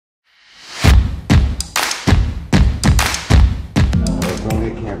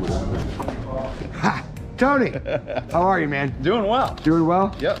Tony, how are you, man? Doing well. Doing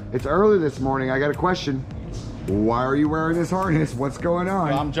well? Yep. It's early this morning. I got a question. Why are you wearing this harness? What's going on?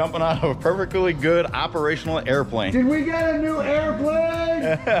 Well, I'm jumping out of a perfectly good operational airplane. Did we get a new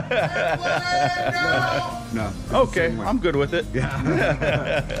airplane? No. Okay, I'm good with it.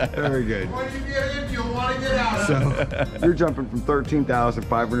 Yeah. Very good. When you get in, you'll want to get out. So, you're jumping from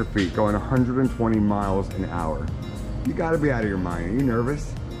 13,500 feet, going 120 miles an hour. You got to be out of your mind. Are you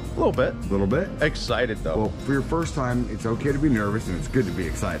nervous? A little bit. A little bit? Excited though. Well, for your first time, it's okay to be nervous and it's good to be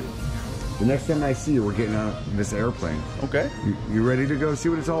excited. The next time I see you, we're getting on this airplane. Okay. You ready to go see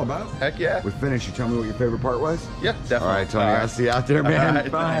what it's all about? Heck yeah. We finished. You tell me what your favorite part was? Yeah, definitely. All right, Tony. I'll see you out there, man. All right,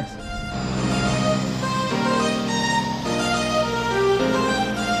 Bye. thanks.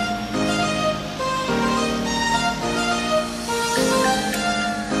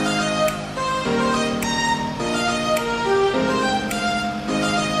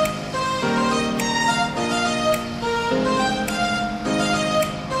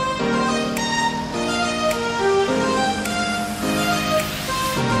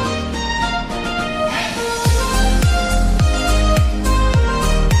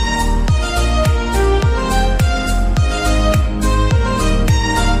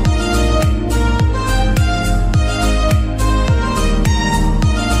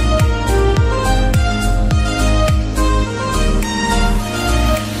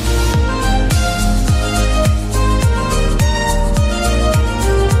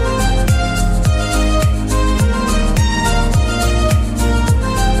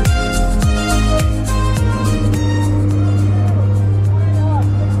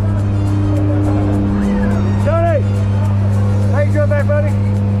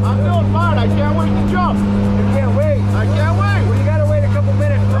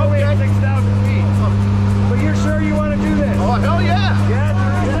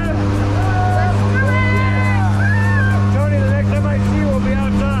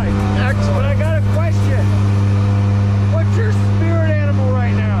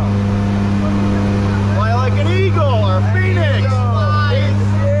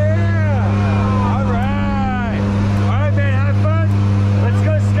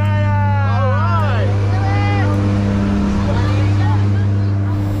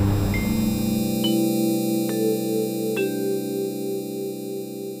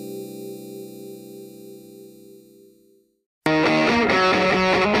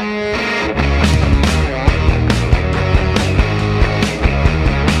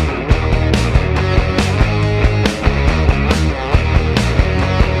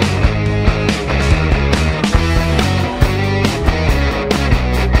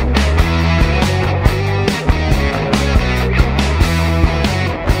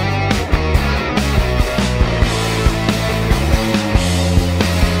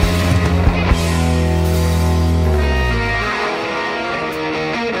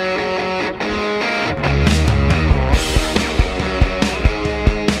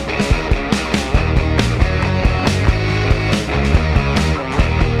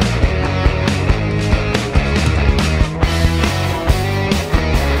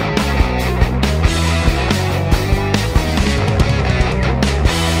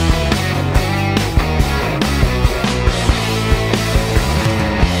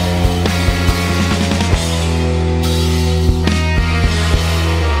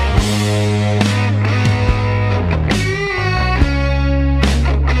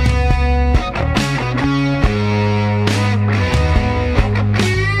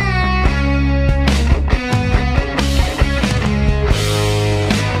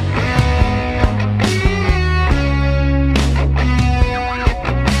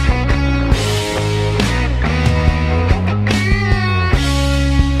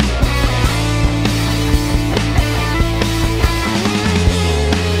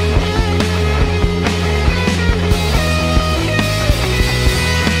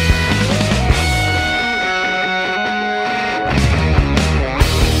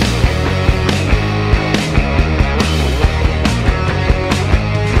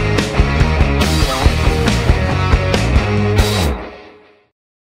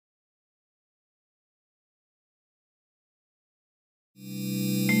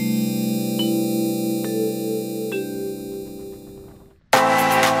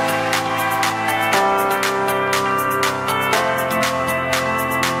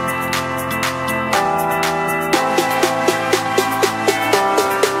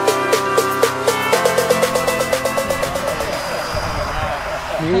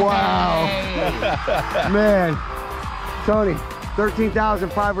 Wow. Man. Tony,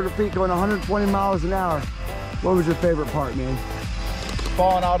 13,500 feet going 120 miles an hour. What was your favorite part, man?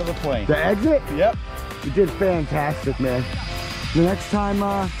 Falling out of the plane. The exit? Yep. You did fantastic, man. The next time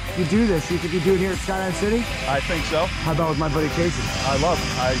you do this, you think you do it here at Skyline City? I think so. How about with my buddy Casey? I love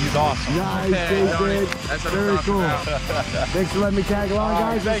it. He's awesome. Nice, Casey. That's what Very I'm talking cool. about. Thanks for letting me tag along,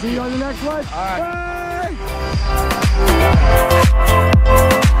 guys. I'll see you on the next one. All right. Bye.